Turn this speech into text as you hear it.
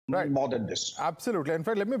Right. more than this. Absolutely. In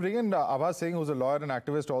fact, let me bring in Abha Singh, who's a lawyer and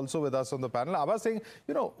activist also with us on the panel. Abha Singh,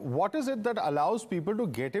 what is it that allows people to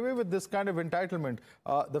get away with this kind of entitlement?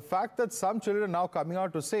 The fact that some children are now coming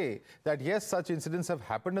out to say that, yes, such incidents have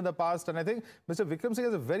happened in the past. And I think Mr. Vikram Singh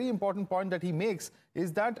has a very important point that he makes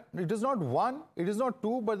is that it is not one, it is not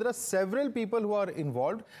two, but there are several people who are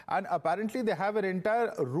involved. And apparently they have an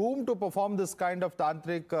entire room to perform this kind of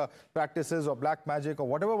tantric practices or black magic or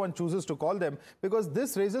whatever one chooses to call them, because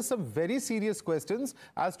this raises some very serious questions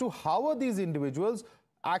as to how are these individuals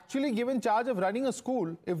actually given charge of running a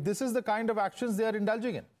school if this is the kind of actions they are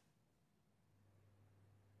indulging in.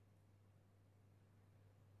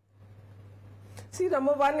 See,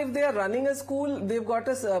 number one, if they are running a school, they've got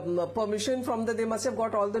a permission from they must have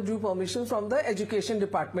got all the due permissions from the education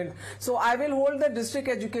department. So I will hold the district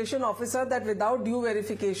education officer that without due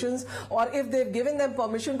verifications, or if they've given them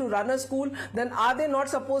permission to run a school, then are they not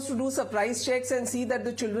supposed to do surprise checks and see that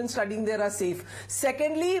the children studying there are safe?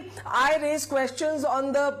 Secondly, I raise questions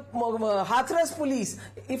on the Hathras police.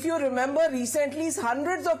 If you remember, recently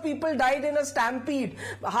hundreds of people died in a stampede.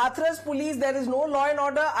 Hathras police, there is no law and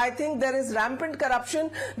order. I think there is rampant corruption,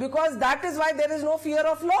 because that is why there is no fear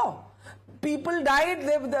of law. People died.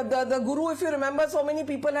 The guru, if you remember, so many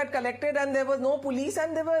people had collected and there was no police,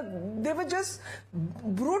 and they were just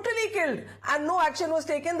brutally killed and no action was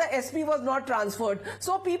taken. The SP was not transferred.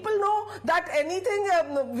 So people know that anything,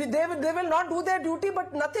 they will not do their duty,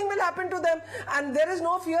 but nothing will happen to them. And there is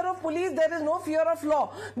no fear of police, there is no fear of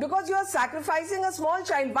law, because you are sacrificing a small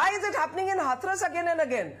child. Why is it happening in Hathras again and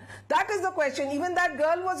again? That is the question. Even that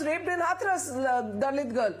girl was raped in Hathras,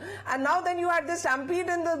 Dalit girl. And now then you had this stampede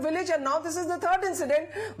in the village, and now this is the third incident.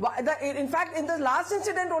 In fact, in the last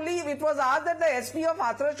incident only, it was asked that the SP of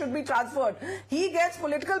Hathras should be transferred. He gets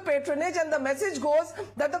political patronage, and the message goes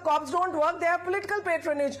that the cops don't work, they have political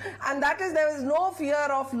patronage. And that is, there is no fear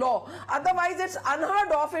of law. Otherwise, it's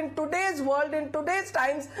unheard of in today's world, in today's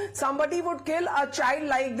times, somebody would kill a child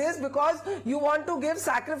like this because you want to give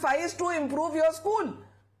sacrifice to improve your school.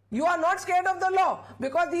 You are not scared of the law,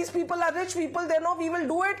 because these people are rich people. They know we will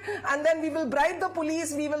do it, and then we will bribe the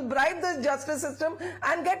police, we will bribe the justice system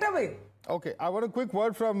and get away. Okay, I want a quick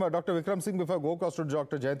word from Dr. Vikram Singh before I go across to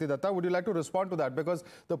Dr. Jayanti Datta. Would you like to respond to that? Because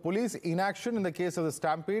the police inaction in the case of the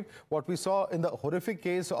stampede, what we saw in the horrific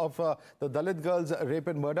case of the Dalit girls' rape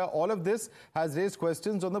and murder, all of this has raised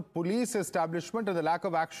questions on the police establishment, and the lack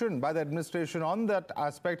of action by the administration on that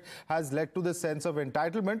aspect has led to this sense of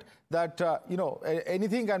entitlement that,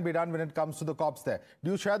 anything can be done when it comes to the cops there.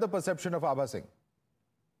 Do you share the perception of Abha Singh?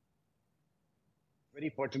 Very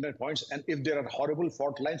pertinent points. And if there are horrible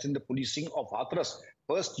fault lines in the policing of Hathras,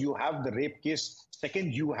 first you have the rape case,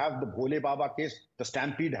 second you have the Bhole Baba case, the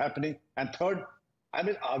stampede happening, and third,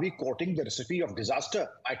 are we quoting the recipe of disaster?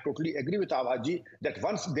 I totally agree with Abhaji that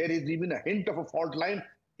once there is even a hint of a fault line,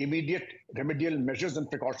 immediate remedial measures and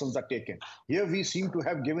precautions are taken. Here we seem to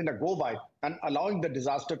have given a go-by and allowing the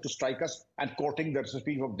disaster to strike us and quoting the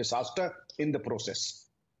recipe of disaster in the process.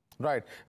 Right.